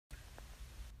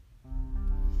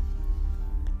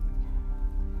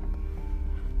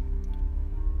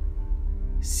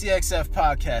CXF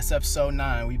Podcast, Episode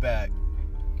 9. We back.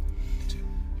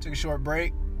 Took a short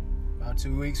break. About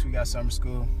 2 weeks. We got summer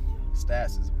school.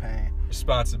 Stats is a pain.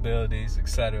 Responsibilities,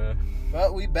 etc.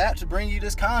 But we back to bring you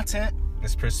this content.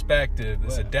 This perspective,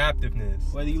 this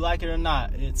adaptiveness. Whether you like it or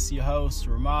not, it's your host,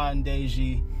 Ramad and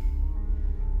Deji.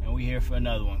 And we here for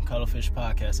another one. Cuttlefish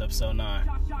Podcast, Episode 9.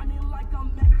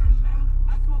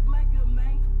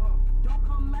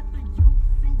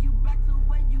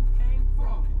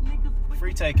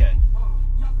 Free TK.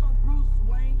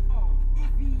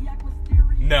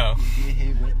 No. Get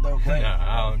hit with the No, blade.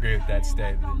 I don't agree with that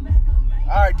statement.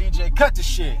 Alright, DJ, cut the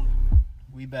shit.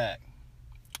 We back.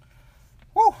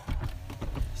 Woo!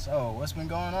 So, what's been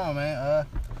going on, man?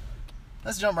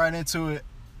 Let's jump right into it.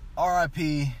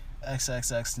 R.I.P.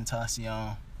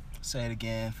 XXXTentacion. Say it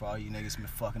again for all you niggas been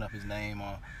fucking up his name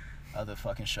on other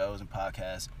fucking shows and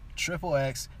podcasts.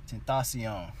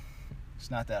 XXXTentacion. It's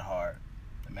not that hard.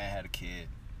 The man had a kid.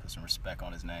 Put some respect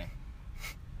on his name.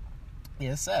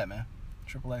 Yeah, it's sad, man.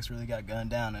 Triple X really got gunned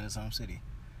down in his home city.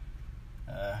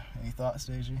 Any thoughts,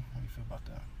 Deji? How do you feel about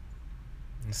that?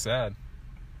 It's sad.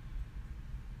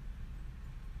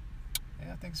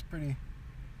 Yeah, I think it's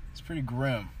pretty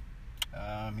grim.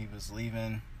 He was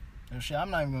leaving. Shit,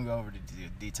 I'm not even gonna go over the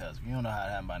details. If you don't know how it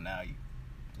happened by now,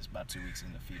 just about 2 weeks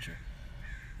in the future.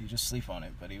 You just sleep on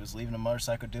it. But he was leaving a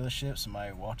motorcycle dealership.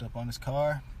 Somebody walked up on his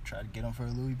car, tried to get him for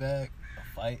a Louis bag.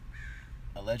 A fight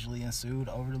allegedly ensued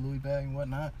over the Louis bag and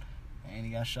whatnot, and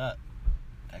he got shot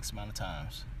X amount of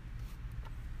times.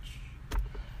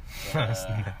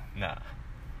 But, nah.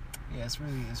 Yeah, it's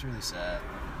really sad.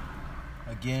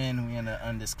 Again, we in an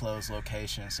undisclosed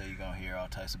location, so you're gonna hear all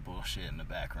types of bullshit in the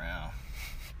background.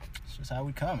 It's just how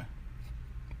we coming.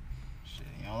 Shit,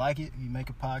 you don't like it? You make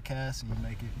a podcast and you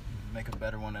make a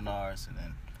better one than ours, and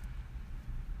then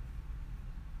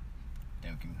we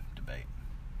can debate.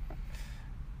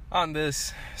 On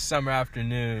this summer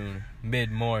afternoon,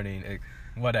 mid-morning,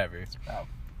 whatever. It's about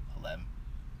 11.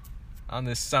 On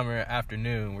this summer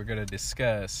afternoon, we're going to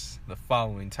discuss the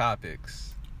following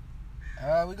topics.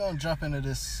 We're going to jump into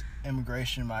this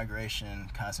immigration, migration,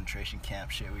 concentration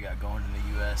camp shit we got going in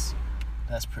the U.S.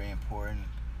 That's pretty important.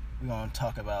 We're going to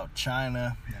talk about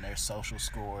China and their social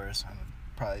scores.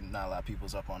 Probably not a lot of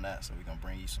people's up on that, so we're going to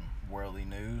bring you some worldly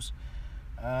news.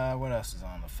 What else is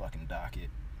on the fucking docket?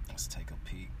 Let's take a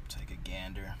peek, take a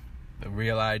gander. The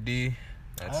Real ID.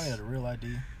 The Real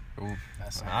ID. Ooh,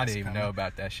 That's I didn't even coming. know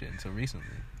about that shit until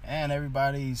recently. And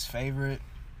everybody's favorite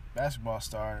basketball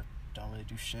star don't really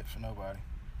do shit for nobody.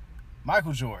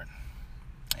 Michael Jordan.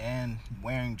 And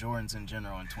wearing Jordans in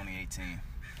general in 2018.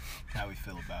 How we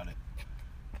feel about it.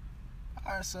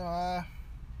 Alright, so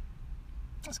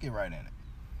let's get right in it.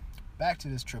 Back to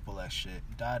this Triple X shit.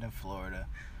 Died in Florida.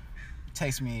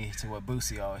 Takes me to what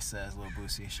Boosie always says. Lil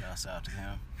Boosie, shouts out to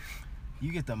him.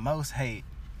 You get the most hate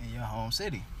in your home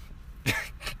city.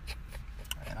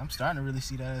 And I'm starting to really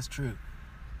see that as true.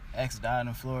 X died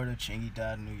in Florida. Chingy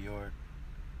died in New York.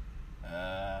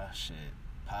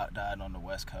 Pop died on the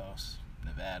West Coast.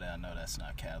 Nevada, I know that's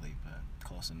not Cali, but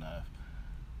close enough.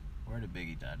 Where did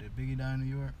Biggie die? Did Biggie die in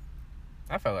New York?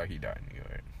 I felt like he died in New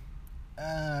York.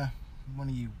 One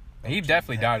of you. He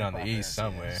definitely died on the hip-hop East heads,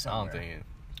 somewhere. yeah, I don't think it.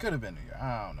 Could have been New York.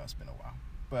 I don't know. It's been a while.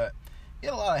 But you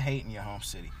get a lot of hate in your home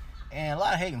city. And a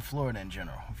lot of hate in Florida in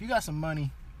general. If you got some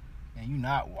money and you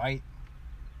not white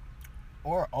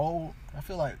or old, I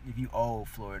feel like if you old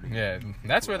Florida. Yeah,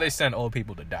 that's where they send old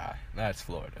people to die. That's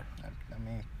Florida. I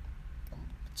mean,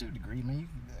 to a degree, man,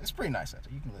 it's pretty nice out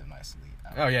there. You can live nicely.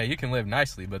 Oh, yeah, you can live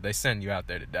nicely, but they send you out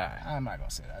there to die. I'm not going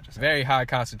to say that. I just Very high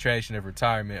concentration of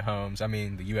retirement homes. I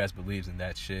mean, the U.S. believes in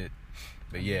that shit.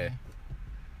 But, yeah.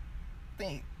 I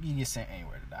think you get sent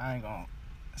anywhere to die. I ain't going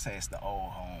to say it's the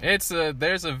old home.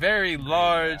 There's a very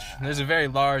large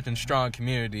and strong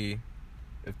community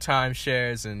of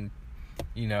timeshares and,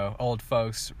 old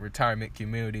folks, retirement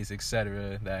communities,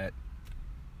 etc. that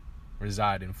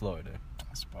reside in Florida.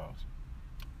 I suppose.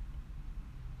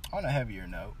 On a heavier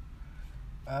note,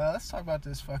 let's talk about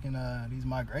this fucking these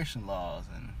migration laws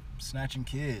and snatching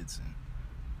kids and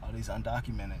all these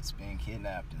undocumented being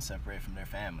kidnapped and separated from their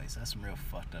families. That's some real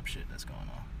fucked up shit that's going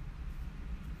on.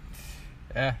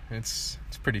 Yeah, it's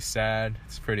pretty sad.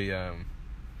 It's pretty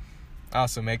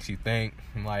also makes you think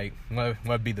like what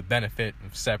would be the benefit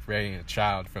of separating a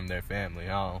child from their family?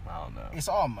 I don't know. It's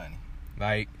all money.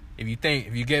 Like what do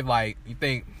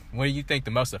you think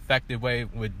the most effective way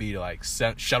would be to like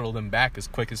shuttle them back as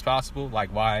quick as possible?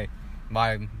 Like why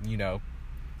I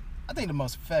think the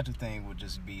most effective thing would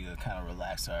just be to kind of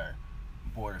relax our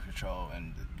border patrol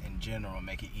and in general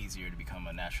make it easier to become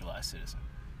a naturalized citizen.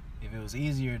 If it was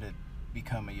easier to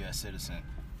become a U.S. citizen,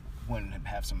 wouldn't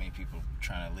have so many people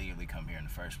trying to legally come here in the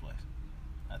first place.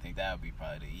 I think that would be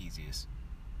probably the easiest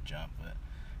jump, but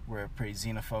we're a pretty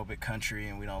xenophobic country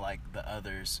and we don't like the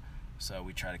others, so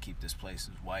we try to keep this place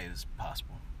as white as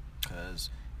possible. Because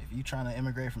if you trying to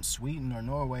immigrate from Sweden or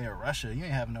Norway or Russia, you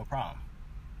ain't having no problem.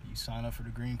 You sign up for the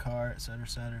green card, etc.,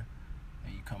 etc.,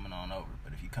 and you coming on over.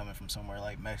 But if you coming from somewhere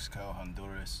like Mexico,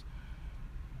 Honduras,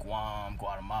 Guam,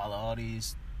 Guatemala, all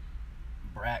these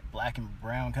black and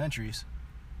brown countries,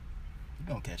 you're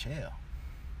gonna catch hell.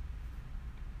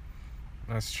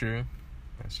 That's true.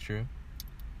 That's true.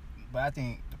 But I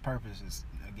think the purpose is,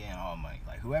 again, all money.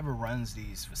 Like, whoever runs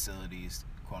these facilities,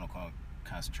 quote-unquote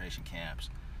concentration camps,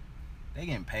 they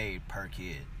getting paid per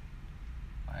kid.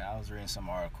 Like, I was reading some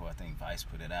article, I think Vice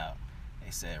put it out.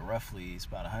 They said roughly it's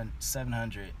about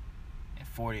 $740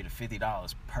 to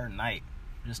 $50 per night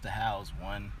just to house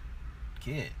one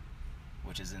kid,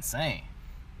 which is insane.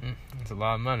 That's a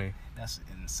lot of money. That's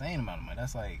an insane amount of money.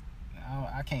 That's like,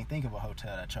 I can't think of a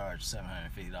hotel that charged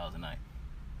 $750 a night.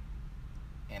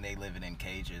 And they living in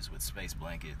cages with space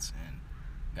blankets, and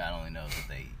God only knows what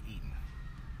they eating.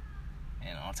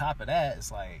 And on top of that,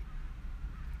 it's like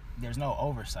there's no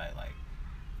oversight. Like,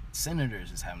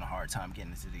 senators is having a hard time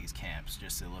getting into these camps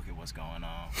just to look at what's going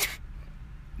on.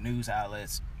 News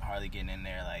outlets hardly getting in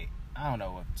there. Like, I don't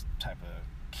know what type of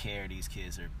care these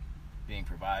kids are being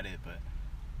provided, but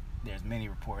there's many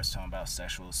reports talking about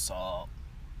sexual assault,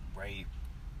 rape,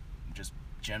 just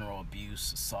general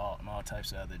abuse, assault, and all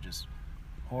types of other just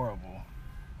horrible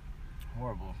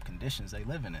conditions they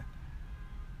living in.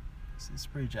 It's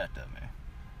pretty jacked up, man.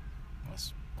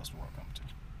 What's the world coming to?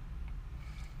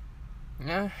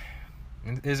 Yeah.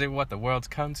 Is it what the world's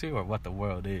come to or what the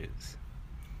world is?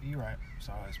 You're right. It's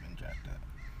always been jacked up.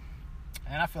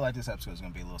 And I feel like this episode is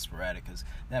going to be a little sporadic because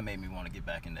that made me want to get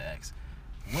back into X.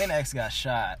 When X got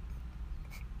shot,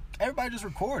 everybody just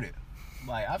recorded.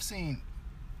 Like, I've seen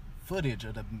footage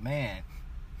of the man,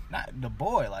 not the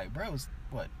boy. Like, bro was,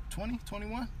 what, 20,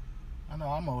 21? I know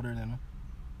I'm older than him.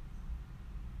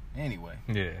 Anyway.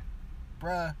 Yeah.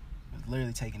 Bruh was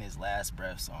literally taking his last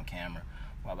breaths on camera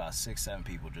while about 6-7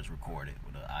 people just recorded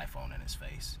with an iPhone in his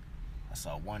face. I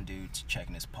saw one dude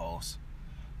checking his pulse.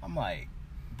 I'm like,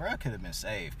 bruh could have been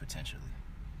saved potentially.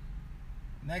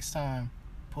 Next time,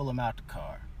 pull him out the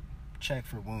car. Check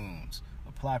for wounds.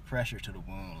 Apply pressure to the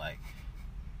wound. Like,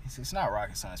 it's not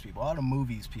rocket science, people. All the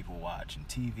movies people watch and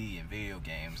TV and video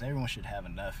games, everyone should have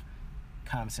enough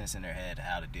common sense in their head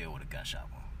how to deal with a gunshot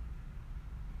wound.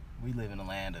 We live in a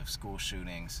land of school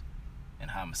shootings and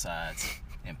homicides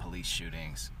and police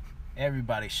shootings.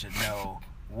 Everybody should know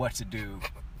what to do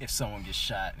if someone gets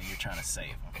shot and you're trying to save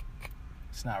them.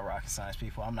 It's not rocket science,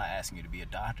 people. I'm not asking you to be a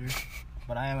doctor,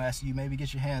 but I am asking you maybe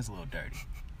get your hands a little dirty.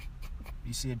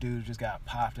 You see a dude who just got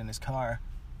popped in his car,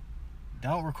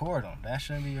 don't record him. That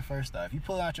shouldn't be your first thought. If you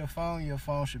pull out your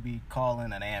phone should be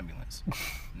calling an ambulance,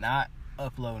 not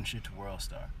uploading shit to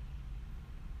WorldStar.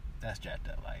 That's jacked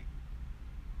up. Like,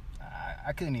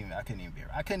 I couldn't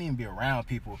even be around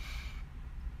people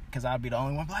because I'd be the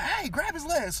only one like, hey, grab his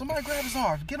legs, somebody grab his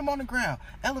arms, get him on the ground,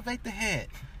 elevate the head.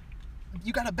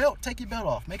 You got a belt, take your belt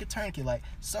off, make a tourniquet. Like,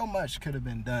 so much could have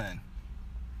been done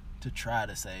to try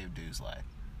to save dude's life.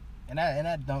 And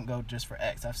that don't go just for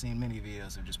X. I've seen many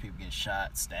videos of just people getting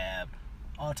shot, stabbed,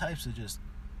 all types of just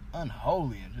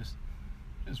unholy and just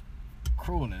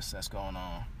cruelness that's going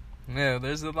on. Yeah,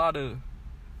 there's a lot of...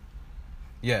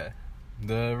 Yeah.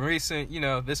 The recent,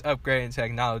 this upgrade in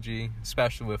technology,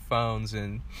 especially with phones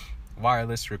and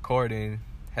wireless recording,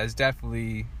 has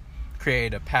definitely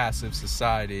created a passive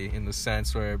society in the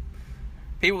sense where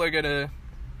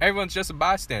everyone's just a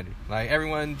bystander. Like,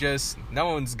 no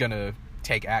one's gonna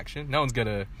take action. No one's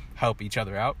gonna help each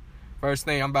other out. First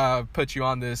thing, I'm about to put you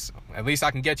on this, at least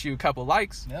I can get you a couple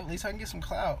likes. Yeah, at least I can get some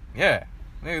clout. Yeah,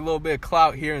 maybe a little bit of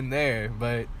clout here and there,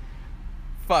 but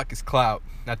fuck is clout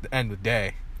at the end of the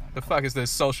day. The fuck is this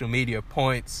social media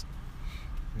points?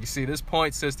 You see, this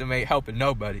point system ain't helping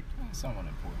nobody. Somewhat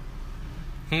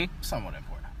important. Somewhat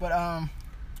important. But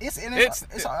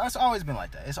it's always been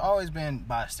like that. It's always been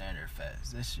bystander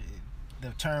fest. The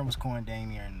term was coined damn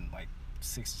near in like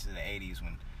 60s to the 80s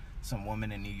when some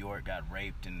woman in New York got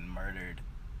raped and murdered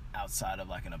outside of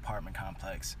like an apartment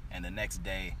complex, and the next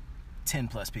day 10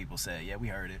 plus people said, yeah, we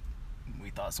heard it. We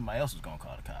thought somebody else was gonna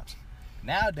call the cops.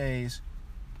 Nowadays,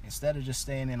 instead of just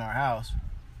staying in our house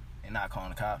and not calling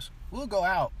the cops, we'll go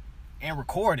out and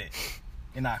record it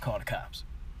and not call the cops.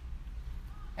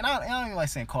 And I don't even like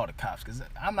saying call the cops, because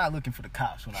I'm not looking for the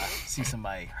cops when I see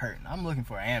somebody hurting. I'm looking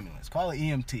for an ambulance. Call an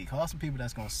EMT. Call some people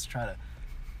that's going to try to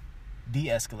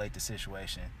de-escalate the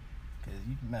situation, because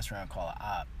you can mess around and call an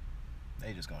op.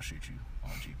 they just gonna shoot you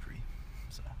on G-Pre.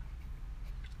 So,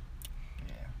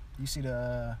 yeah. You see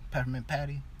the Peppermint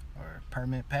Patty or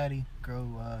Permint Patty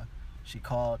girl? She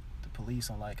called the police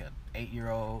on like a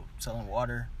 8-year-old selling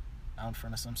water out in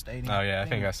front of some stadium. Oh yeah, I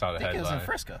think I saw the I think headline. it was in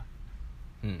Frisco.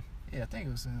 Yeah, I think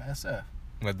it was in SF.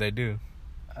 What'd they do?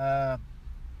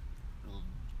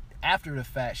 After the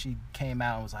fact, she came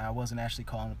out and was like, I wasn't actually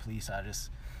calling the police. I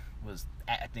just was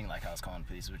acting like I was calling the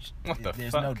police, which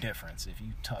there's no difference. If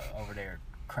you over there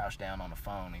crouch down on the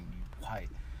phone and you white,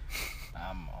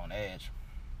 I'm on edge.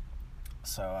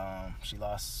 So she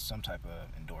lost some type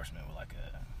of endorsement with like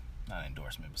not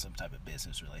endorsement, but some type of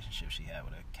business relationship she had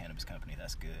with a cannabis company.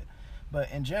 That's good.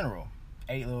 But in general,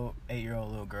 8-year-old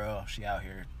little girl, she out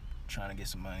here trying to get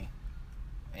some money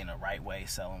in the right way,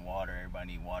 selling water.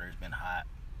 Everybody need water. It's been hot.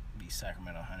 These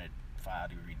Sacramento 105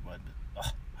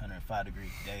 degree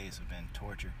days have been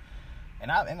torture.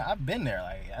 And I've been there.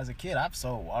 Like, as a kid, I've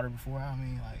sold water before. I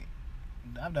mean, like,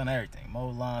 I've done everything.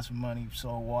 Mowed lawns for money,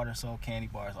 sold water, sold candy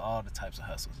bars, all the types of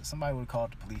hustles. If somebody would have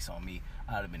called the police on me,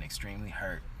 I'd have been extremely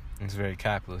hurt. It's very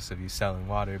capitalist of you selling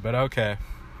water, but okay.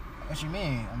 What you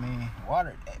mean? I mean,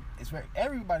 water,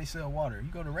 everybody sell water.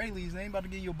 You go to Rayleigh's, they ain't about to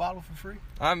give you a bottle for free.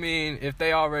 I mean, if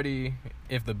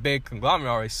the big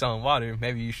conglomerate already selling water,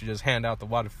 maybe you should just hand out the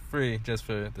water for free just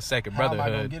for the sake of brotherhood. How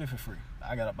am I going to get it for free?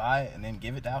 I got to buy it and then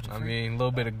give it out for free? I mean, a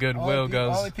little bit of goodwill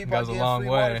goes only people a I long free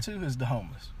way. Water to is the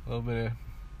homeless. A little bit of...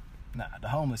 Nah, the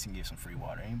homeless can give some free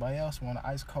water. Anybody else want an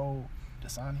ice cold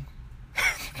Dasani?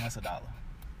 That's $1.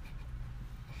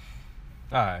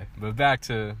 Alright, but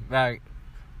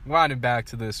winding back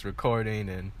to this recording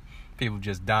and people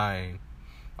just dying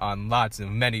on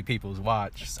many people's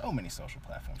watch. There's so many social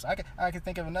platforms. I could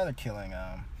think of another killing.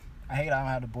 I don't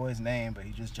have the boy's name, but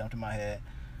he just jumped in my head.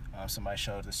 Somebody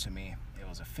showed this to me. It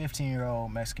was a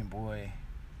 15-year-old Mexican boy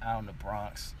out in the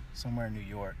Bronx, somewhere in New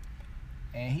York,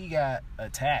 and he got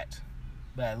attacked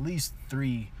by at least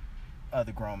 3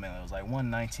 other grown men. It was like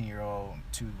one 19-year-old and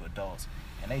 2 adults,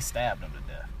 and they stabbed him to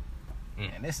death.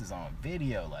 And this is on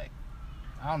video. Like,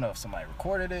 I don't know if somebody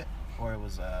recorded it or it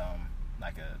was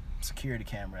like a security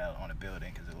camera on a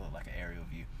building, because it looked like an aerial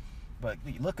view. But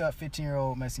you look up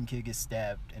 15-year-old Mexican kid gets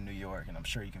stabbed in New York, and I'm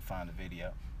sure you can find the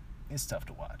video. It's tough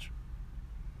to watch.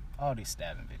 All these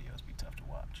stabbing videos be tough to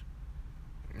watch.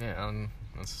 Yeah,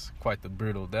 that's quite the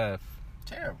brutal death.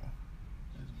 Terrible.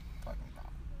 It's fucking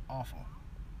awful.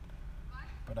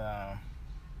 But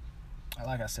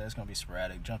like I said, it's gonna be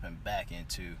sporadic. Jumping back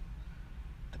into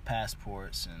the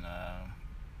passports and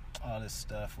all this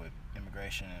stuff with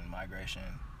immigration and migration.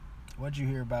 What'd you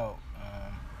hear about?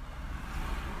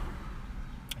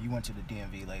 You went to the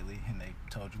DMV lately, and they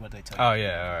told you what they told you. Oh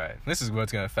yeah, all right. This is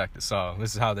what's gonna affect us all.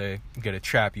 This is how they gonna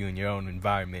trap you in your own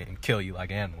environment and kill you like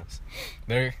animals.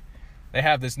 They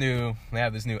have this new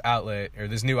outlet, or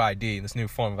this new ID, this new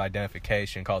form of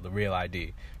identification called the Real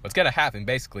ID. What's gonna happen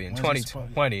basically in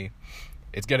 2020?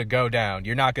 It's gonna go down.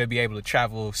 You're not gonna be able to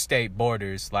travel state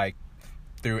borders like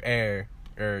through air,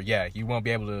 you won't be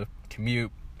able to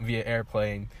commute via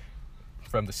airplane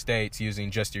from the States using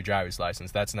just your driver's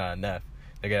license. That's not enough.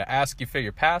 They're going to ask you for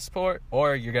your passport,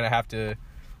 or you're going to have to,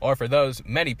 or for those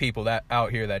many people that out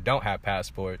here that don't have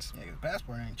passports. Yeah, 'cause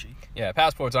passport ain't cheap. Yeah,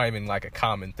 passports aren't even like a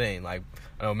common thing. Like,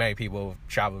 I know many people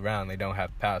travel around, they don't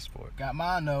have a passport. Got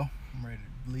mine though. I'm ready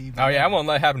to leave. Oh yeah, I won't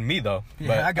let it happen to me though. Yeah,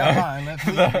 but, I got mine. Let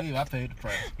me leave. I paid the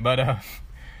price. But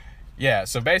yeah,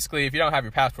 so basically if you don't have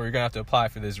your passport, you're going to have to apply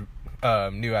for this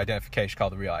new identification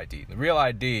called the Real ID. The Real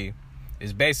ID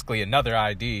is basically another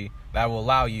ID that will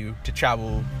allow you to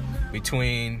travel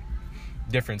between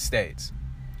different states,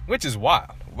 which is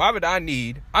wild. Why would I'm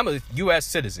a U.S.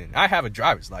 citizen. I have a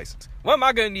driver's license. Why am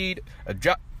I going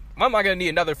to need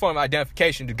another form of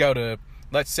identification to go to,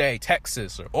 let's say,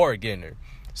 Texas or Oregon or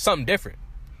something different?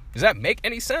 Does that make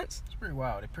any sense? It's pretty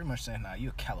wild. They're pretty much saying, nah,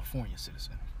 you're a California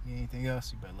citizen. You anything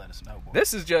else, you better let us know, boy.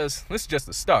 This is just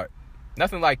the start.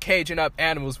 Nothing like caging up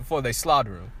animals before they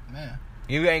slaughter them. Man.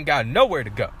 You ain't got nowhere to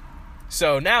go.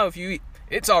 So now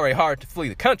it's already hard to flee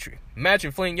the country.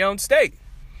 Imagine fleeing your own state.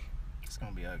 It's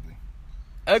gonna be ugly.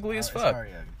 Ugly as fuck. It's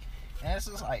already ugly. And it's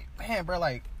just like, man, bro,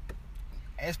 like,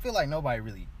 I feel like nobody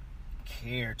really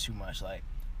cared too much. Like,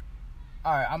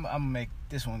 all right, I'm gonna make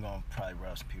this one gonna probably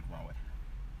rub some people the wrong way.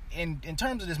 In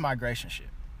terms of this migration shit,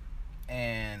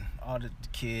 and all the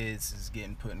kids is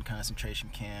getting put in concentration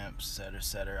camps, et cetera, et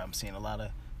cetera. I'm seeing a lot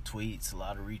of tweets, a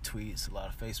lot of retweets, a lot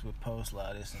of Facebook posts, a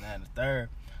lot of this and that and the third.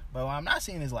 But what I'm not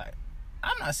seeing is, like,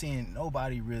 I'm not seeing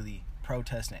nobody really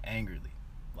protesting angrily.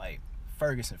 Like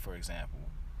Ferguson, for example,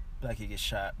 like he gets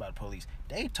shot by the police.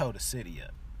 They tore the city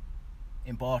up.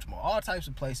 In Baltimore, all types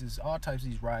of places, all types of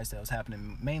these riots that was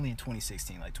happening mainly in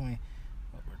 2016, like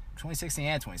 2016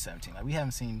 and 2017. Like, we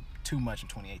haven't seen too much in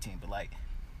 2018, but like,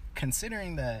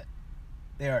 considering that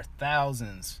there are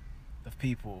thousands of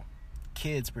people,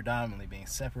 kids predominantly, being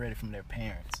separated from their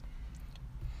parents,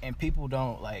 and people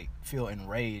don't like feel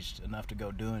enraged enough to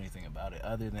go do anything about it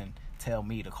other than tell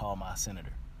me to call my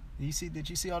senator. Did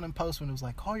you see all them posts when it was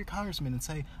like, call your congressman and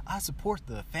say, I support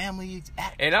the family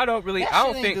act? And I don't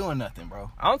think doing nothing, bro.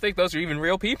 I don't think those are even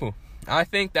real people. I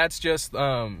think that's just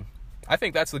I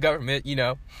think that's the government, you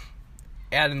know,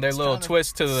 adding their little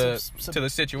twist to the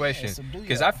situation.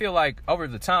 Because I feel like over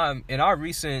the time in our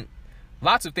recent,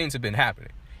 lots of things have been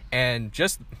happening, and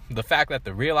just the fact that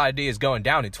the Real ID is going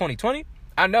down in 2020.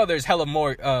 I know there's hella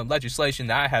more legislation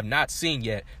that I have not seen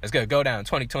yet that's gonna go down in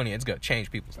 2020. And it's gonna change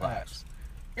people's lives.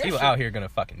 People out here are gonna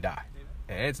fucking die,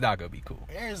 and it's not gonna be cool.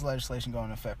 There's legislation going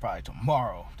into effect probably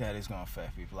tomorrow that is gonna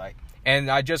affect people. Like,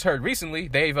 and I just heard recently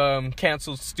they've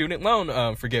canceled student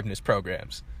loan forgiveness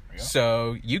programs,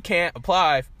 so you can't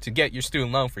apply to get your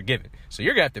student loan forgiven. So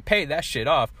you're gonna have to pay that shit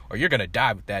off, or you're gonna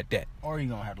die with that debt. Or you're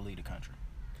gonna have to leave the country.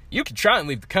 You can try and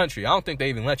leave the country. I don't think they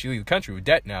even let you leave the country with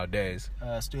debt nowadays.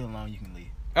 Student loan, you can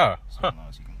leave. Oh, student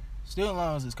loans, you can leave. Student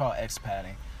loans is called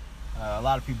expatting. A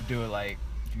lot of people do it like,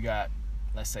 if you got,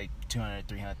 let's say, $200,000,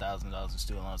 $300,000 in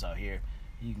student loans out here,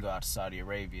 you can go out to Saudi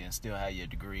Arabia and still have your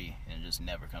degree and just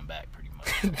never come back, pretty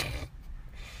much.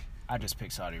 I just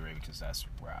picked Saudi Arabia because that's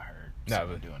where I heard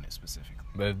someone doing it specifically.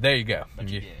 But there you go. But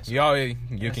you that's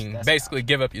can basically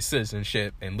give up your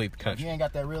citizenship and leave the country. If you ain't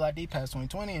got that Real ID past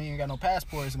 2020 and you ain't got no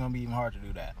passport, it's gonna be even hard to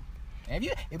do that. And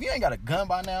if you ain't got a gun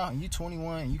by now and you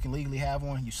 21 and you can legally have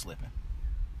one, you slipping.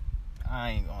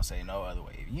 I ain't gonna say no other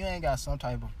way. If you ain't got some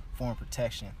type of form of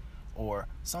protection, or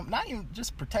some, not even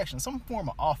just protection, some form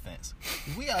of offense,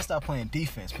 we gotta stop playing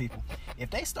defense, people. If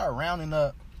they start rounding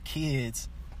up kids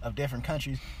of different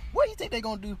countries, what do you think they're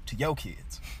gonna do to your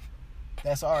kids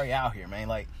that's already out here, man?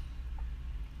 Like,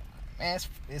 man,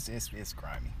 it's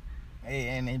grimy.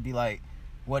 And it'd be like,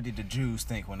 what did the Jews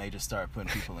think when they just started putting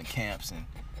people in camps and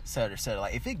et cetera?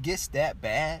 Like, if it gets that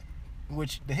bad,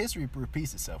 which the history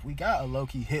repeats itself, we got a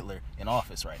low-key Hitler in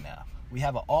office right now. We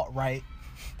have an alt-right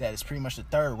that is pretty much the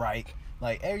third right.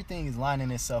 Like, everything is lining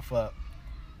itself up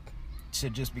to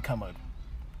just become a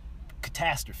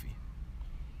catastrophe.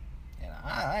 And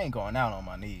I ain't going out on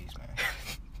my knees, man.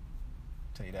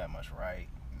 Tell you that much right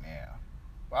now.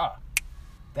 Wow.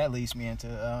 That leads me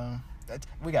into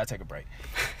we gotta take a break.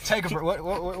 Take a break.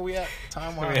 What we at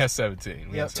time-wise? We have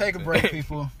 17. Take a break,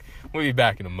 people. We'll be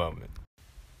back in a moment.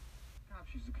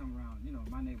 Cops used to come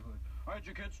around, my neighborhood. All right,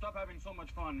 you kids, stop having so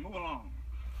much fun. Move along.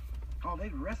 Oh,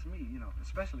 they'd arrest me,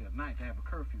 especially at night. They have a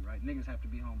curfew, right? Niggas have to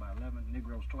be home by 11,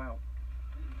 Negroes 12.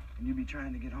 And you be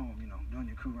trying to get home, doing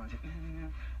your crew runs.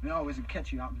 And they always would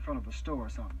catch you out in front of a store or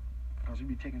something. Because you'd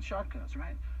be taking shortcuts,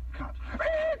 right? Cops.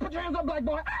 Put your hands up, black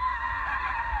boy.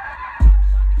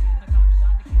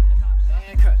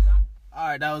 And cut. All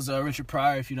right, that was Richard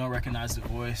Pryor, if you don't recognize the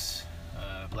voice.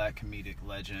 Black comedic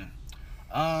legend.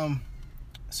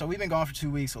 So we've been gone for 2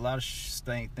 weeks. A lot of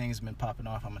things have been popping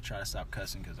off. I'm going to try to stop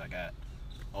cussing because I got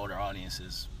older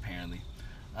audiences, apparently.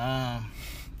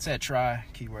 Said try,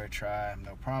 keyword try,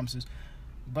 no promises.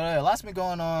 But a lot's been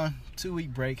going on.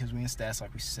 2-week break because we in stats,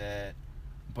 like we said.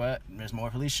 But there's more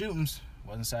police shootings.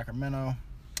 Wasn't Sacramento,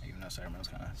 even though Sacramento's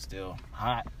kind of still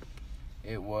hot.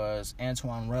 It was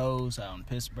Antoine Rose out in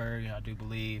Pittsburgh, I do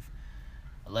believe.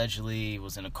 Allegedly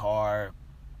was in a car.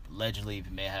 Allegedly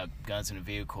may have guns in the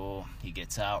vehicle. He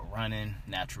gets out running.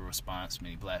 Natural response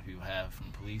many black people have from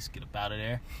the police. Get up out of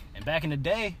there. And back in the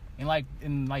day, in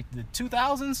the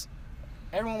 2000s,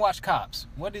 everyone watched Cops.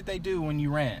 What did they do when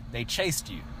you ran? They chased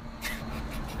you.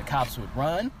 The cops would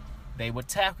run. They would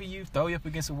tackle you, throw you up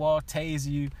against a wall, tase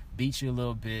you, beat you a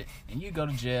little bit, and you go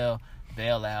to jail,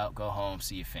 bail out, go home,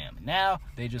 see your family. Now,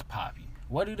 they just pop you.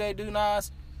 What do they do,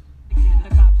 Nas?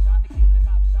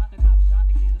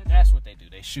 That's what they do.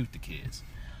 They shoot the kids.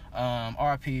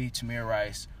 RIP Tamir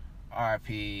Rice,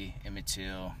 RIP Emmett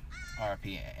Till,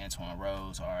 RIP Antoine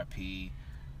Rose, RIP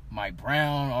Mike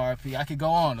Brown, RIP. I could go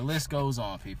on. The list goes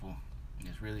on, people.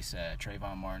 It's really sad.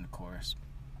 Trayvon Martin, of course.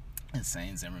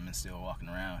 Insane Zimmerman still walking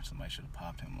around. Somebody should have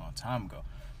popped him a long time ago.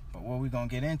 But what we're going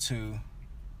to get into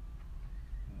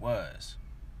was...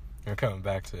 We're coming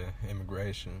back to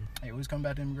immigration. Hey, we was coming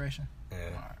back to immigration? Yeah.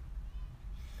 All right.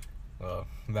 Well,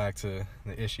 back to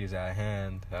the issues at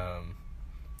hand.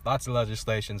 Lots of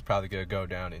legislation's probably going to go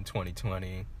down in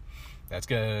 2020. That's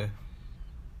going to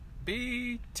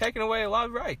be taking away a lot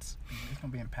of rights. It's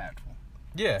going to be impactful.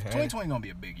 Yeah. 2020 going to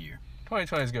be a big year.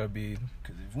 2020 is going to be...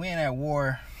 Because if we ain't at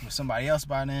war with somebody else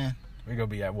by then... We're going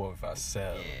to be at war with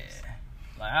ourselves. Yeah.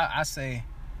 Like I say,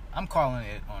 I'm calling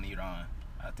it on Iran.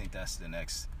 I think that's the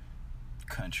next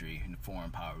country and foreign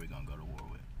power we're gonna go to war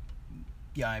with.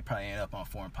 Yeah, I probably ain't up on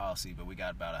foreign policy, but we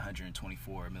got about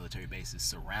 124 military bases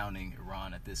surrounding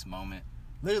Iran at this moment.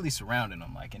 Literally surrounding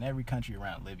them, like in every country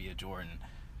around Libya, Jordan,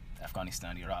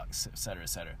 Afghanistan, Iraq, etc.,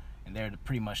 etc. And they're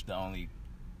pretty much the only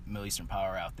Middle Eastern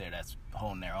power out there that's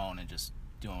holding their own and just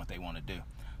doing what they want to do.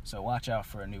 So watch out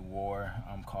for a new war.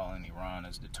 I'm calling Iran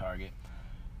as the target.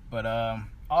 But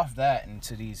off that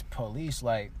into these police,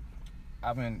 like,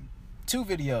 I've been 2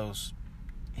 videos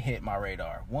hit my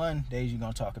radar. One, Days you're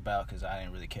gonna talk about because I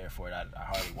didn't really care for it. I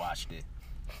hardly watched it.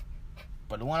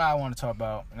 But the one I want to talk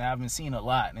about, and I've been seeing a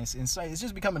lot, and it's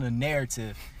just becoming a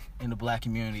narrative in the black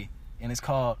community, and it's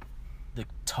called The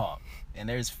Talk. And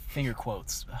there's finger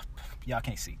quotes. Y'all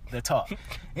can't see. The Talk.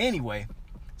 Anyway,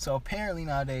 so apparently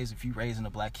nowadays, if you're raising a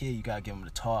black kid, you gotta give them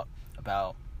the talk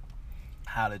about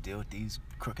how to deal with these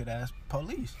crooked ass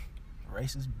police,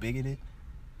 racist, bigoted,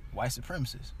 white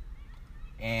supremacists.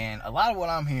 And a lot of what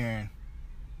I'm hearing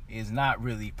is not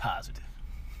really positive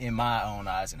in my own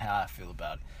eyes and how I feel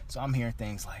about it. So I'm hearing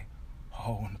things like,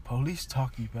 oh, when the police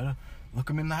talk, you better look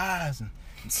them in the eyes and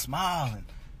smile and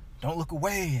don't look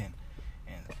away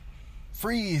and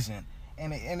freeze.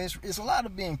 And it's a lot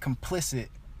of being complicit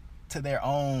to their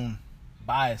own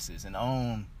biases and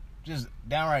own just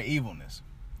downright evilness.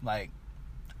 Like,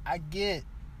 I get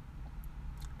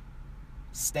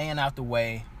staying out the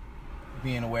way,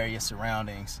 being aware of your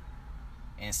surroundings,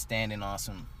 and standing on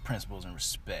some principles and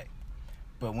respect.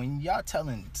 But when y'all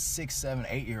telling 6, 7,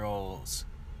 8-year-olds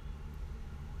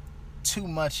too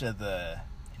much of the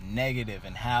negative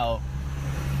and how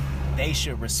they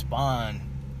should respond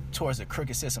towards a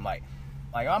crooked system, like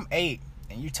I'm 8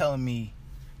 and you telling me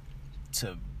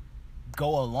to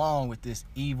go along with this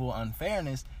evil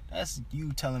unfairness, that's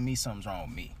you telling me something's wrong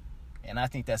with me. And I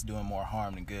think that's doing more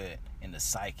harm than good in the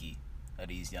psyche of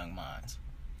these young minds.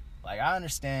 Like, I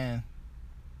understand,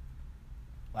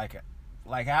 like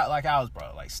I was brought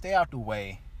up, like, stay out the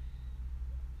way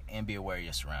and be aware of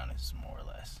your surroundings, more or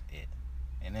less it.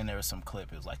 And then there was some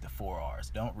clip, it was like the 4 R's.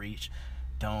 Don't reach,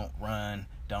 don't run,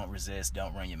 don't resist,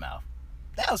 don't run your mouth.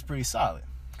 That was pretty solid,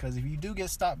 because if you do get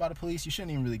stopped by the police, you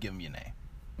shouldn't even really give them your name.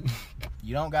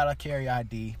 You don't gotta carry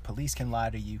ID. Police can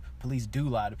lie to you. Police do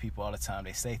lie to people all the time.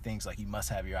 They say things like you must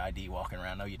have your ID walking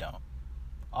around. No, you don't.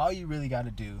 All you really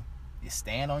gotta do is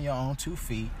stand on your own 2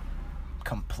 feet,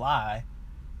 comply,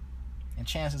 and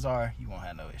chances are you won't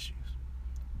have no issues.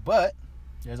 But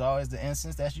there's always the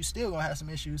instance that you still gonna have some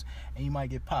issues and you might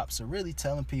get popped. So really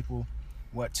telling people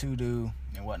what to do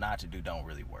and what not to do don't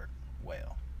really work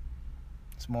well.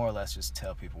 It's more or less just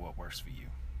tell people what works for you.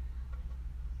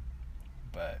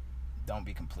 But don't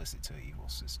be complicit to the evil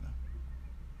system.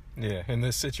 Yeah, in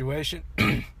this situation,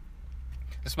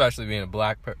 especially being a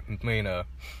black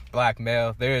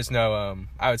male, there is no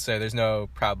I would say there's no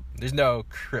correct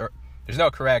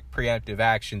preemptive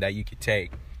action that you could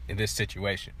take in this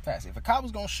situation. Facts. If a cop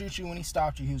was gonna shoot you when he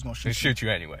stopped you, he was gonna shoot you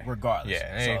anyway, regardless.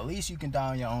 Yeah. So at least you can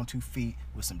die on your own 2 feet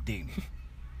with some dignity.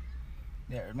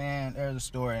 There's a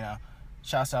story now.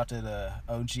 Shouts out to the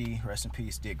OG, rest in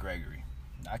peace, Dick Gregory.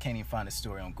 I can't even find this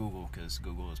story on Google because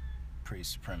Google is pretty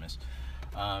supremacist,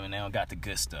 and they don't got the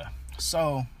good stuff.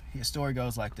 So his story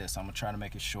goes like this. I'm gonna try to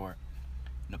make it short.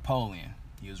 Napoleon,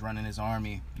 he was running his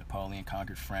army. Napoleon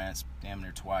conquered France damn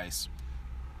near twice.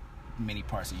 Many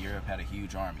parts of Europe had a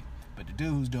huge army. But the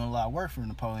dude who's doing a lot of work for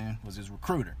Napoleon was his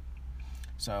recruiter.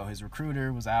 So his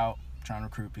recruiter was out trying to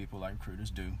recruit people like recruiters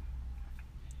do.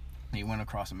 He went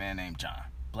across a man named John.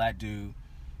 Black dude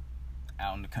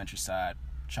out in the countryside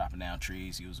chopping down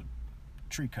trees. He was a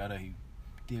tree cutter. He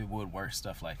did woodwork,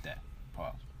 stuff like that.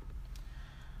 Pause.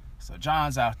 So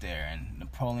John's out there and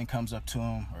Napoleon comes up to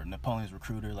him, or Napoleon's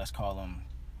recruiter, let's call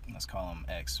him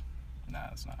X. Nah,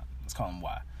 it's not. Let's call him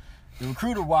Y. The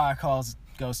recruiter Y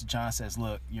goes to John and says,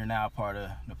 look, you're now part of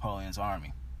Napoleon's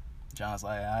army. John's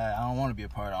like, I don't want to be a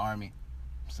part of the army.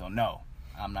 So no,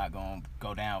 I'm not going to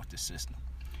go down with this system.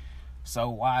 So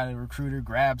Y, the recruiter,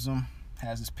 grabs him,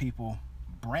 has his people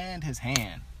brand his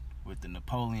hand with the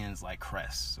Napoleon's like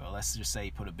crest. So let's just say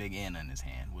he put a big N in his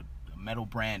hand with a metal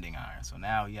branding iron. So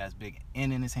now he has big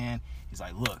N in his hand. He's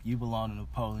like, look, you belong to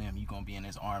Napoleon. You're going to be in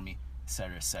his army,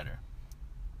 etc., etc.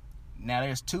 Now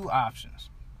there's 2 options.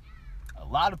 A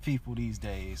lot of people these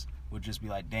days would just be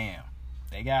like, damn,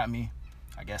 they got me.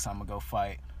 I guess I'm going to go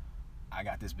fight. I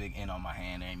got this big N on my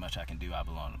hand. There ain't much I can do. I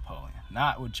belong to Napoleon.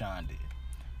 Not what John did.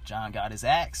 John got his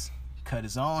axe, cut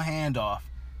his own hand off,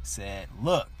 said,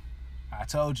 look, I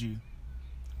told you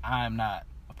I'm not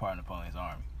a part of Napoleon's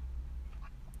army.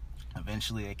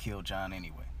 Eventually they killed John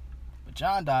anyway. But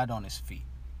John died on his feet.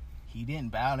 He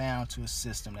didn't bow down to a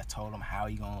system that told him how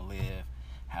he gonna live,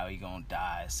 how he gonna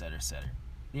die, etc., etc.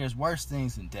 there's worse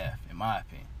things than death, in my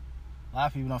opinion. A lot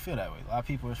of people don't feel that way. A lot of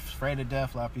people are afraid of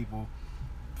death. A lot of people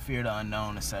fear the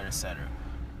unknown, etc., etc.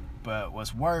 But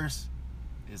what's worse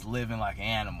is living like an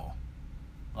animal,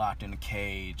 locked in a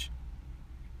cage.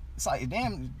 It's like,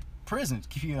 damn, prison.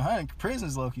 Keep you 100.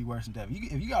 Prison's low-key worse than death.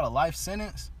 If you got a life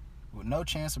sentence with no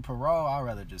chance of parole, I'd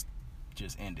rather just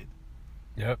end it.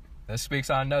 Yep.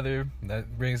 That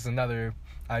brings another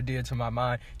idea to my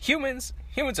mind. Humans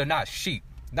are not sheep,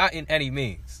 not in any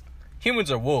means. Humans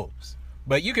are wolves.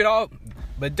 But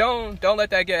don't let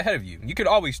that get ahead of you. You could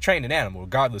always train an animal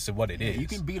regardless of what it is. You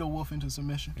can beat a wolf into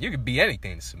submission. You can beat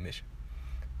anything into submission.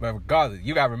 But regardless,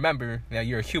 you gotta remember that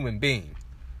you're a human being.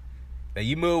 That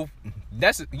you move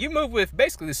with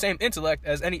basically the same intellect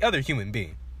as any other human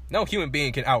being. No human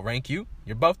being can outrank you.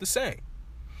 You're both the same.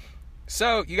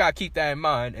 So you gotta keep that in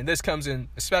mind. And this comes in,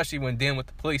 especially when dealing with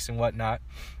the police and whatnot.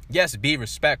 Yes, be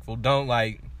respectful.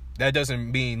 That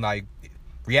doesn't mean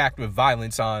react with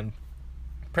violence on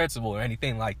principle or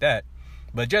anything like that.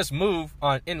 But just move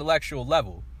on an intellectual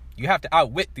level. You have to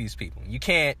outwit these people. You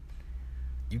don't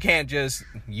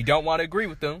want to agree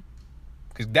with them,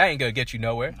 because that ain't gonna get you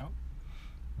nowhere. Nope.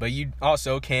 But you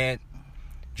also can't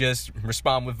just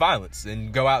respond with violence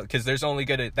and go out, because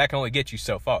that can only get you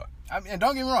so far. I mean,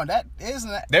 don't get me wrong,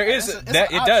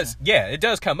 it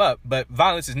does come up, but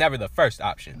violence is never the first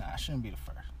option. Nah, it shouldn't be the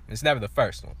first. It's never the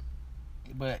first one.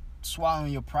 But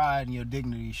swallowing your pride and your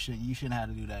dignity, you shouldn't have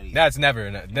to do that either. That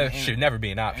should never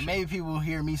be an option. And maybe people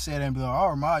hear me say that and be like,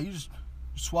 "Oh, Ma, you just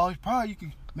swallow your pride, you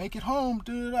can make it home."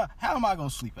 Da-da-da. How am I gonna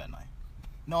sleep at night,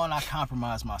 knowing I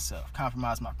compromise myself,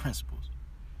 compromise my principles?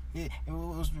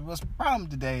 What's the problem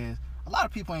today is a lot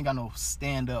of people ain't got no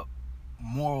stand-up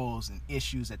morals and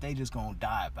issues that they just gonna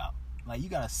die about. Like, you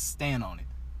gotta stand on it,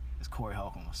 as Corey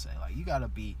Holcomb would say. Like, you gotta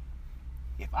be.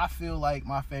 If I feel like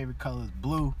my favorite color is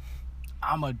blue,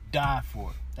 I'ma die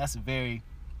for it. That's a it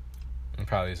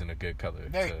probably isn't a good color.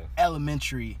 Very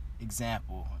elementary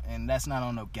example, and that's not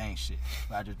on no gang shit.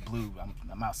 I just blue.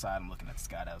 I'm outside. I'm looking at the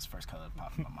sky. That was the first color that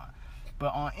popped in my mind.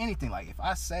 But on anything, like if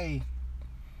I say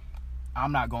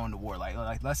I'm not going to war,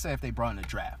 like let's say if they brought in a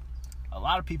draft, a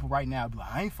lot of people right now be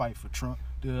like, I ain't fighting for Trump.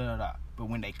 Da, da, da. But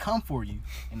when they come for you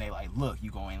and they like, look,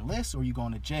 you going to enlist or you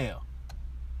going to jail?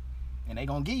 And they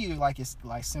gonna give you it's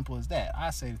like simple as that.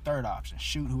 I say the third option: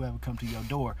 shoot whoever come to your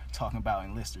door talking about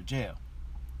enlist or jail.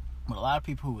 But a lot of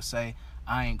people who would say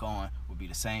I ain't going would be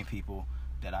the same people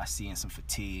that I see in some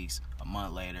fatigues a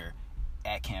month later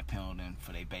at Camp Pendleton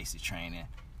for their basic training,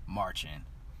 marching,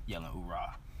 yelling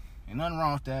hoorah. And nothing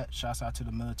wrong with that. Shouts out to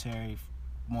the military.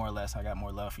 More or less, I got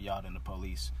more love for y'all than the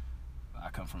police. I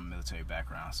come from a military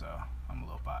background, so I'm a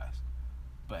little biased.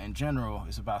 But in general,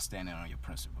 it's about standing on your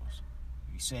principles.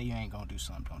 If you say you ain't gonna do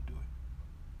something, don't do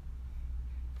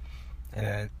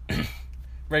it. And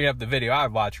bringing up the video I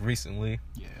watched recently,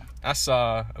 I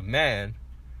saw a man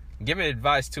giving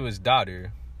advice to his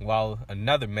daughter while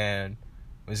another man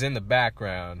was in the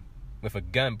background with a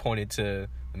gun pointed to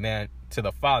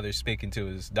the father speaking to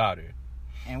his daughter.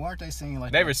 And weren't they singing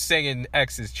They were singing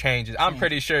X's Changes. I'm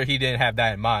pretty sure he didn't have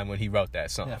that in mind when he wrote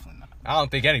that song. Definitely not. I don't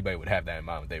think anybody would have that in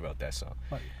mind when they wrote that song.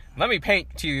 Let me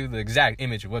paint to you the exact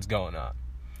image of what's going on.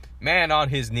 Man on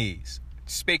his knees,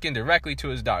 speaking directly to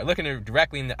his daughter, looking her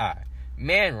directly in the eye.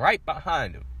 Man right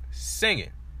behind him, singing,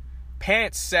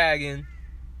 pants sagging,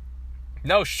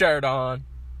 no shirt on,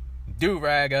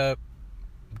 do-rag up,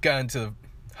 gun to the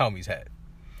homie's head.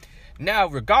 Now,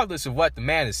 regardless of what the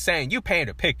man is saying, you paint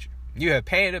a picture. You have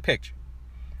painted a picture.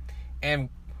 And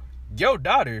your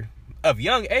daughter, of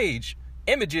young age,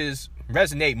 images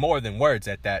resonate more than words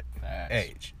at that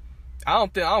age. I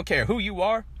don't care who you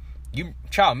are. You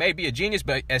child may be a genius,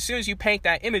 but as soon as you paint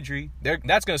that imagery,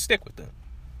 that's going to stick with them.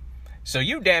 So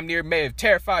you damn near may have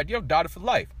terrified your daughter for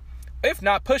life, if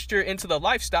not pushed her into the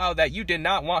lifestyle that you did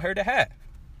not want her to have.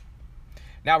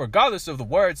 Now, regardless of the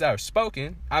words that are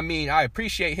spoken, I mean, I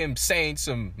appreciate him saying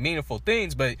some meaningful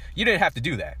things, but you didn't have to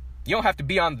do that. You don't have to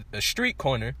be on the street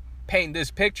corner painting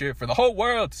this picture for the whole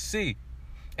world to see.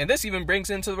 And this even brings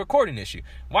into the recording issue.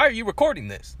 Why are you recording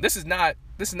this? This is not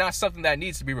something that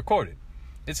needs to be recorded.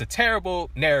 It's a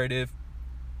terrible narrative.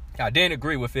 I didn't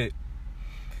agree with it.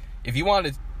 If you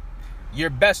wanted, your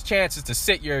best chance is to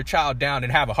sit your child down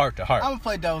and have a heart-to-heart. I'm going to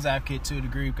play devil's advocate to a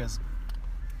degree because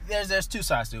there's two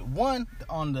sides to it. One,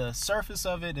 on the surface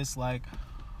of it, it's like,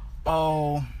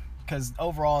 because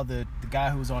overall the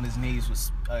guy who was on his knees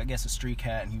was, I guess, a street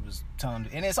cat, and he was telling,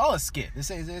 and it's all a skit.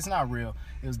 It's not real.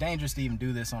 It was dangerous to even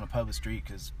do this on a public street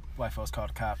because white folks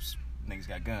called the cops, niggas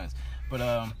got guns. But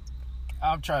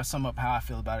I'll try to sum up how I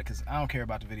feel about it because I don't care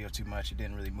about the video too much. It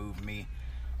didn't really move me.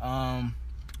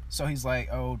 So he's like,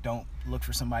 oh, don't look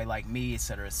for somebody like me,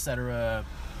 etc., etc.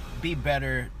 Be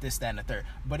better, this, that, and the third.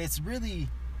 But it's really,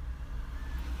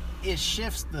 it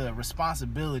shifts the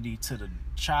responsibility to the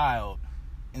child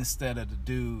instead of the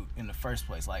dude in the first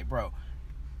place. Like, bro,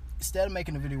 instead of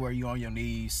making a video where you on your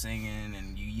knees singing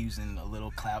and you using a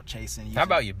little clout chasing, how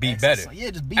about you be better?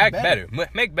 Yeah, just be Act better.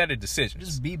 Make better decisions.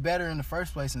 Just be better in the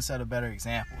first place and set a better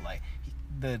example. Like,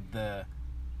 the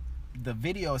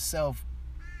video itself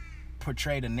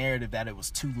portrayed a narrative that it was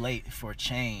too late for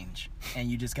change and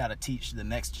you just got to teach the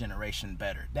next generation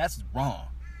better. That's wrong.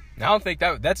 I don't think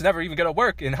that's never even gonna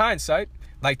work in hindsight.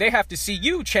 Like, they have to see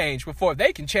you change before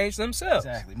they can change themselves.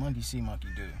 Exactly. Monkey see, monkey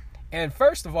do. And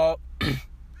first of all,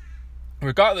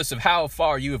 regardless of how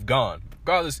far you have gone,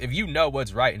 regardless if you know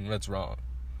what's right and what's wrong,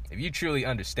 if you truly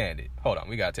understand it, hold on,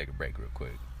 we gotta take a break real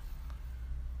quick.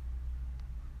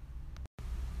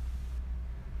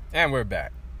 And we're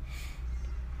back.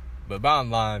 But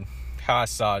bottom line, how I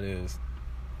saw it is,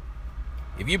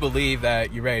 if you believe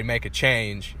that you're ready to make a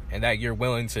change and that you're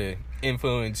willing to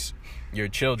influence your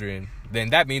children,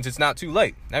 then that means it's not too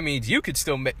late. That means you could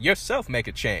still yourself make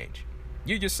a change.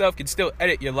 You yourself can still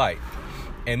edit your life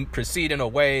and proceed in a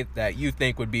way that you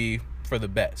think would be for the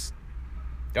best.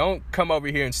 Don't come over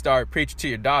here and start preaching to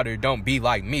your daughter, don't be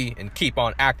like me, and keep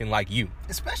on acting like you.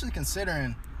 Especially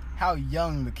considering how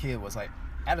young the kid was. Like,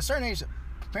 at a certain age,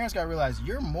 parents gotta realize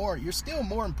you're still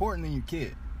more important than your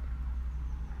kid.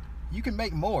 You can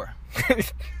make more.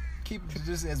 Keep it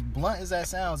just as blunt as that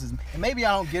sounds. And maybe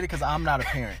I don't get it because I'm not a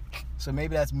parent. So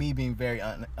maybe that's me being very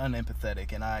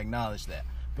unempathetic, and I acknowledge that.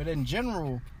 But in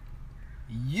general,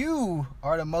 you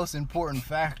are the most important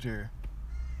factor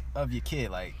of your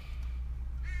kid. Like,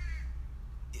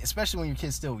 especially when your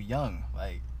kid's still young.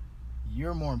 Like,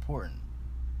 you're more important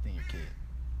than your kid.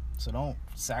 So don't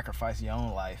sacrifice your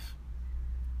own life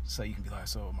so you can be like,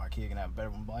 so my kid can have a better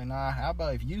one. But like, nah, how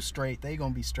about if you straight, they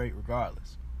gonna be straight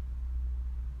regardless.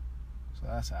 So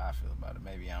that's how I feel about it.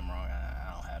 Maybe I'm wrong.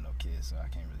 I don't have no kids, so I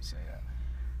can't really say that.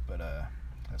 But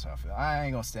that's how I feel. I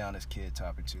ain't gonna stay on this kid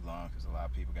topic too long because a lot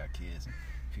of people got kids and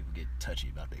people get touchy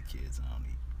about their kids, and I don't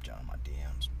need John in my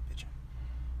DMs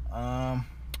bitching.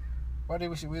 What we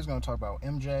was gonna talk about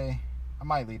MJ. I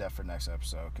might leave that for next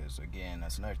episode because, again,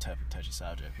 that's another touchy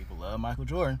subject. People love Michael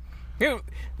Jordan. You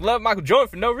love Michael Jordan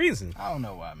for no reason. I don't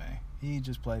know why, man. He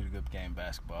just played a good game of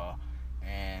basketball,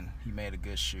 and he made a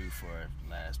good shoe for the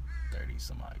last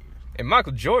 30-some-odd years. And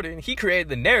Michael Jordan, he created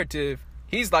the narrative.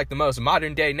 He's like the most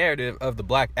modern-day narrative of the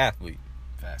black athlete.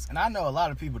 Facts. And I know a lot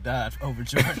of people died over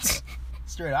Jordans.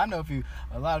 Straight. I know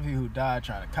a lot of people who died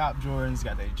trying to cop Jordans,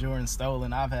 got their Jordans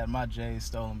stolen. I've had my J's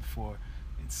stolen before.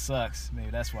 It sucks. Maybe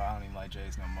that's why I don't even like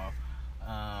J's no more.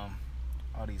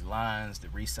 All these lines, the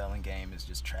reselling game is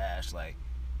just trash. Like,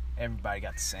 everybody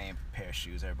got the same pair of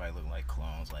shoes. Everybody looking like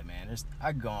clones. Like, man,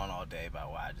 I could go on all day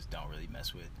about why I just don't really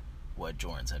mess with what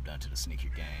Jordans have done to the sneaker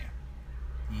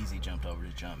game. Easy jumped over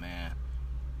the jump, man.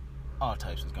 All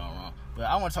types is going wrong. But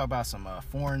I want to talk about some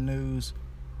foreign news.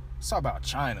 Let's talk about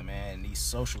China, man, and these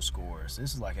social scores.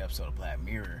 This is like an episode of Black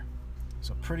Mirror.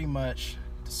 So pretty much,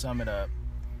 to sum it up,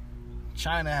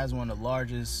 China has one of the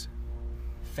largest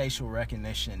facial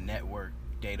recognition network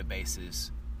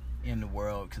databases in the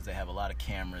world because they have a lot of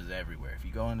cameras everywhere. If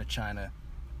you go into China,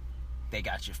 they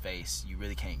got your face. You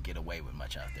really can't get away with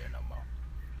much out there no more.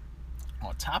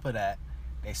 On top of that,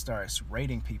 they start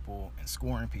rating people and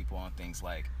scoring people on things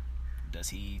like, does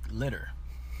he litter?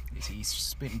 Is he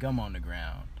spitting gum on the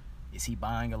ground? Is he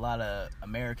buying a lot of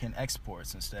American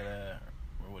exports instead of,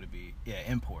 or would it be,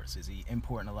 imports? Is he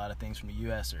importing a lot of things from the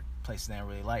U.S. or places they don't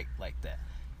really like that?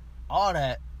 All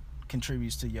that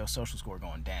contributes to your social score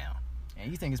going down.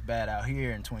 And you think it's bad out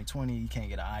here in 2020, you can't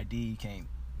get an ID, you can't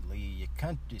leave your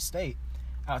country, state.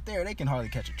 Out there, they can hardly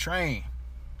catch a train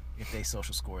if their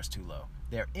social score is too low.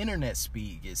 Their internet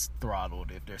speed gets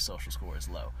throttled if their social score is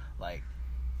low. Like,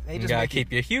 they just gotta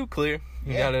keep your hue clear.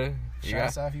 You gotta.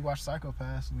 Shout out if you watch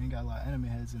Psycho-Pass. We ain't got a lot of anime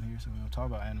heads in here, so we don't talk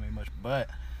about anime much. But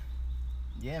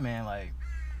yeah, man, like,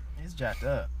 it's jacked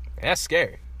up. That's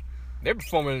scary. They're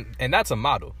performing, and that's a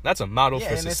model. That's a model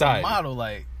for society. It's a model.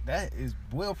 Like,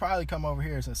 will probably come over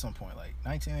here at some point. Like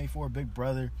 1984, Big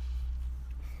Brother.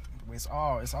 It's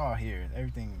all here.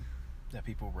 Everything that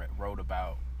people wrote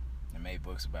about and made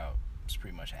books about is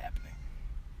pretty much happening.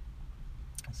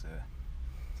 It's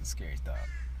a scary thought.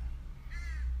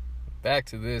 Back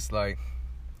to this, like,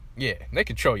 yeah, they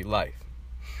control your life.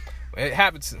 It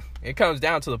happens. It comes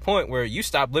down to the point where you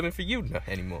stop living for you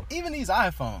anymore. Even these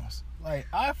iPhones, like,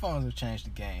 iPhones have changed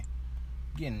the game.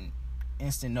 Getting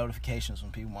instant notifications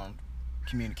when people want to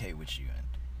communicate with you, and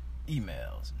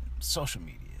emails, and social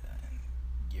media, and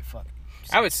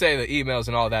I would say the emails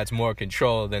and all that's more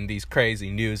control than these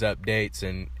crazy news updates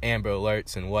and Amber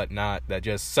Alerts and whatnot that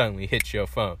just suddenly hit your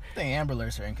phone. I think Amber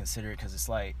Alerts are inconsiderate because it's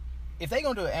like, if they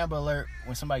gonna do an Amber Alert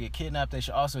when somebody get kidnapped, they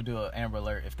should also do an Amber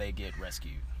Alert if they get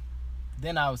rescued.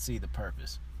 Then I would see the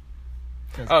purpose.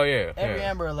 Oh, yeah. Every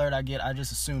Amber Alert I get, I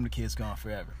just assume the kid's gone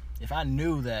forever. If I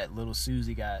knew that little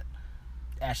Susie got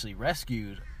actually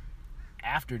rescued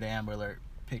after the Amber Alert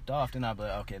picked off, then I'd be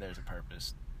like, okay, there's a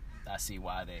purpose. I see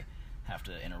why they have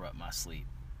to interrupt my sleep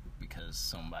because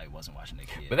somebody wasn't watching their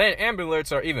kid. But then Amber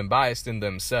Alerts are even biased in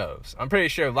themselves. I'm pretty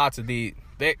sure lots of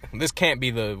this can't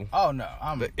be the... Oh, no.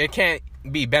 It can't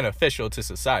be beneficial to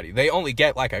society. They only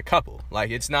get, like, a couple.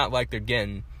 Like, it's not like they're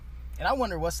getting... And I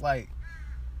wonder what's, like...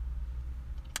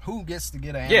 Who gets to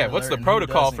get an Amber Yeah, Alert what's the and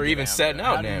protocol who for doesn't even get setting Amber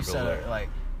out Alert? an How do you Amber set Alert? it? Like,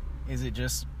 is it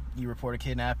just you report a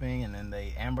kidnapping and then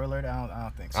they Amber Alert? I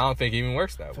don't think so. I don't think it even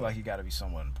works that I feel way. like you got to be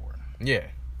somewhat important. Yeah.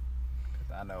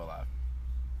 I know a lot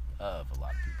of people.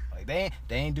 Like they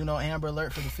ain't do no Amber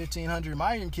Alert for the 1,500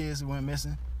 migrant kids who went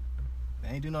missing. They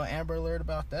ain't do no Amber Alert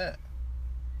about that.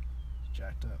 It's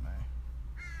jacked up, man.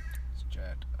 It's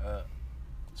jacked up.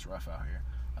 It's rough out here.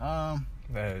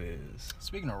 That is.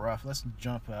 Speaking of rough, let's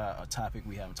jump a topic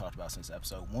we haven't talked about since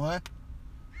episode 1.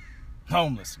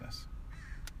 Homelessness.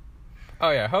 Oh,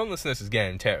 yeah, homelessness is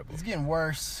getting terrible. It's getting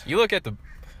worse. You look at the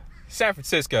San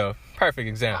Francisco, perfect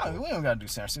example. We don't got to do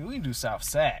San Francisco. We can do South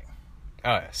Sac.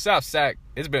 Oh, yeah, South Sac,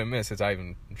 it's been a minute since I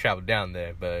even traveled down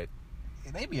there, but...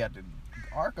 They be at the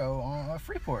Arco on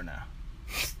Freeport now.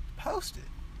 Posted.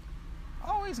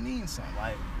 Always needing something.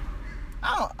 Like,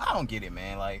 I don't get it,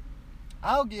 man. Like,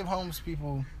 I'll give homeless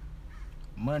people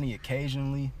money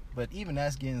occasionally, but even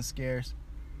that's getting scarce.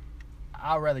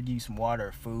 I'd rather give you some water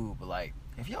or food, but like,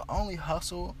 if your only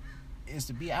hustle is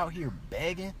to be out here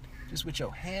begging, just with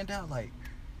your hand out, like,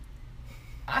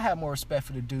 I have more respect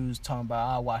for the dudes talking about,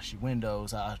 I'll wash your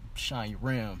windows, I'll shine your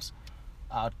rims,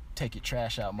 I'll take your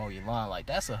trash out, mow your lawn. Like,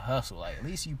 that's a hustle. Like, at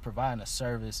least you providing a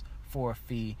service for a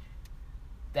fee.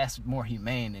 That's more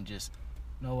humane than just,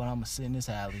 you know what, I'm gonna sit in this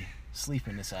alley, sleep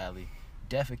in this alley,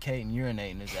 defecate and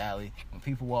urinate in this alley. When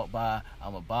people walk by,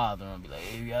 I'm gonna bother them and be like,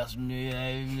 hey, you got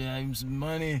some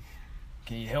money?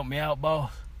 Can you help me out,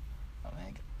 boss? Oh,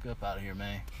 man, get up out of here,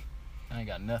 man. I ain't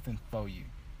got nothing for you.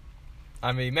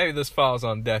 I mean, maybe this falls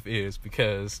on deaf ears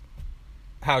because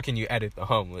how can you edit the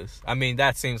homeless? I mean,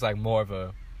 that seems like more of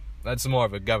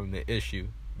a government issue,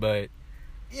 but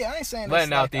yeah, I ain't saying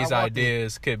letting out like, these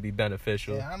ideas could be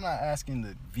beneficial. Yeah, I'm not asking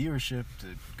the viewership to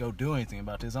go do anything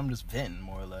about this. I'm just venting,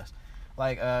 more or less.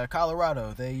 Like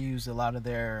Colorado, they use a lot of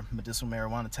their medicinal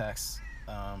marijuana tax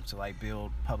to like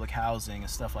build public housing and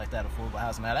stuff like that, affordable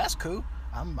housing. Now that's cool.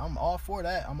 I'm all for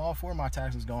that. I'm all for my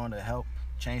taxes going to help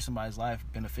change somebody's life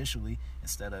beneficially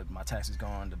instead of my taxes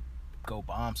going to go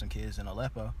bomb some kids in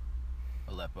Aleppo.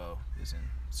 Aleppo is in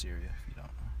Syria, if you don't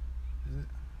know. Is it?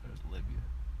 Or is it Libya?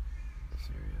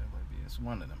 Syria, Libya. It's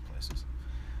one of them places.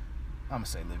 I'm gonna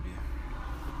say Libya.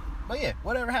 But yeah,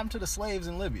 whatever happened to the slaves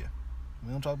in Libya?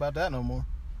 We don't talk about that no more.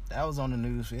 That was on the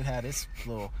news. It had its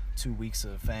little 2 weeks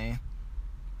of fame.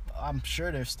 I'm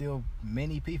sure there's still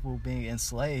many people being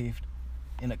enslaved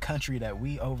in a country that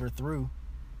we overthrew.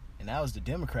 And that was the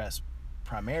Democrats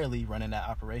primarily running that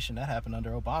operation. That happened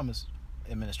under Obama's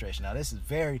administration. Now, this is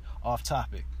very off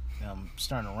topic. I'm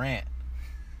starting to rant.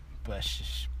 But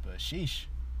sheesh.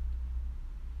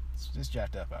 It's just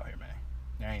jacked up out here, man.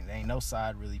 There ain't no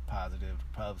side really positive.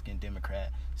 Republican,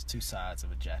 Democrat. It's two sides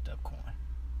of a jacked up coin.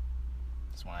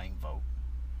 That's why I ain't vote.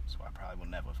 That's why I probably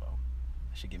will never vote.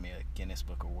 They should give me a Guinness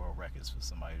Book of World Records for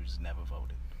somebody who just never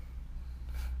voted.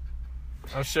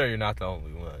 I'm sure you're not the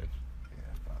only one. Yeah,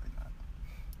 probably not.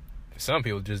 Some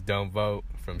people just don't vote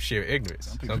from sheer ignorance.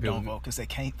 Some people don't vote because they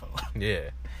can't vote.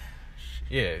 Yeah.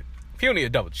 Yeah. People need to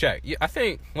double check. I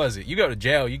think, what is it? You go to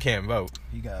jail, you can't vote.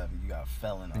 You got a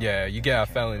felon. Yeah, you get a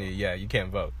felony. Vote. Yeah, you can't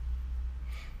vote.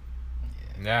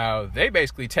 Yeah. Now, they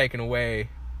basically taken away.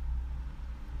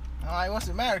 Like, what's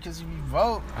it matter? Because if you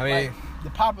vote, I mean, like,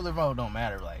 the popular vote don't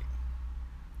matter. Like,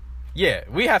 yeah,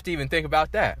 we have to even think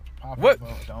about that. Popular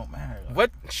vote don't matter. Like,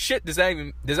 What shit does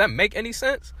that make any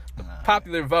sense? The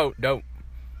popular vote don't.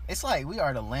 It's like we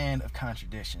are the land of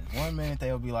contradictions. One minute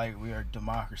they'll be like, we are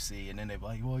democracy, and then they'll be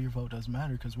like, well, your vote doesn't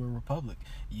matter because we're a republic.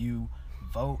 You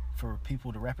vote for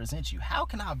people to represent you. How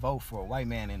can I vote for a white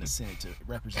man in the Senate to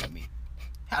represent me?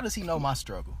 How does he know my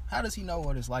struggle? How does he know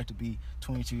what it's like to be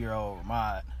 22-year-old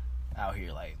Ramad out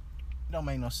here? Like, it don't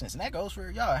make no sense. And that goes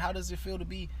for y'all. How does it feel to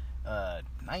be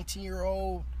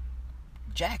 19-year-old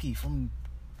Jackie from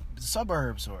the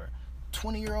suburbs or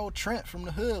 20-year-old Trent from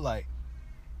the hood? Like,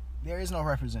 there is no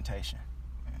representation.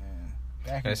 And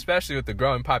Back And in, especially with the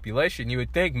growing population, you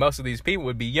would think most of these people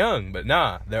would be young, but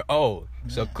nah, they're old.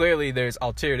 So clearly there's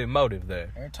ulterior motive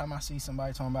there. every time I see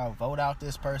somebody talking about vote out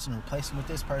this person, replace him with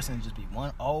this person, it'd just be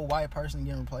one old white person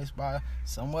getting replaced by a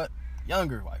somewhat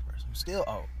younger white person who's still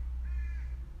old.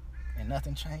 And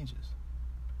nothing changes.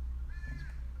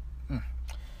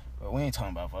 But we ain't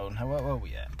talking about voting. Where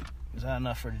we at? Is that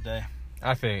enough for today?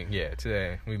 I think,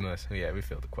 today we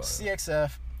feel the quota.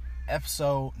 CXF,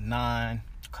 episode 9,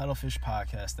 Cuttlefish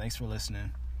Podcast. Thanks for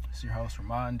listening. It's your host,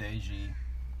 Ramon Deji.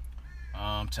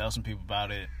 Tell some people about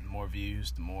it. The more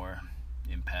views, the more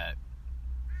impact.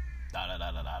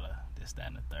 This, that,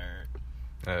 and the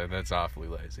third. That's awfully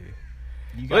lazy.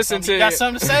 You got something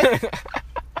to say?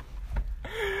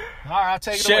 All right, I'll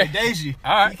take it away. Deji,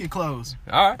 all right. You can close.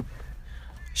 All right.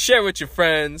 Share with your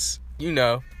friends,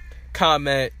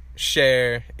 comment,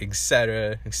 share,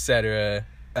 etc., etc.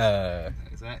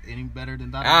 Is that any better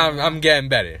than that? I'm getting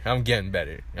better.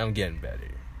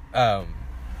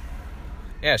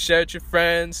 Share with your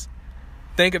friends.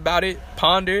 Think about it.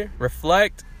 Ponder.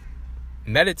 Reflect.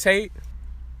 Meditate.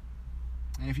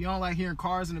 And if you don't like hearing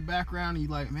cars in the background and you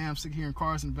like, man, I'm sick of hearing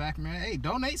cars in the background, hey,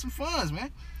 donate some funds,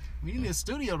 man. We need a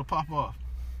studio to pop off.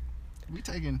 We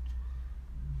taking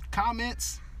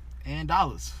comments and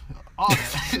dollars. All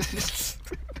that.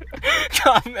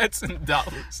 Comments and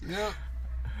dollars. Yep.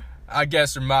 I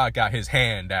guess Ramad got his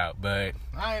hand out, but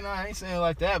I ain't saying it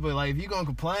like that, but like if you gonna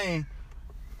complain,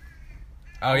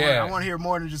 I want to hear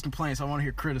more than just complaints. I want to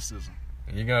hear criticism.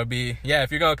 You're gonna be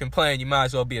if you're gonna complain, you might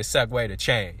as well be a segue to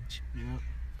change. Yep.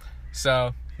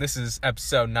 So this is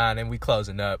episode 9, and we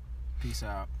closing up. Peace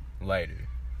out. Later.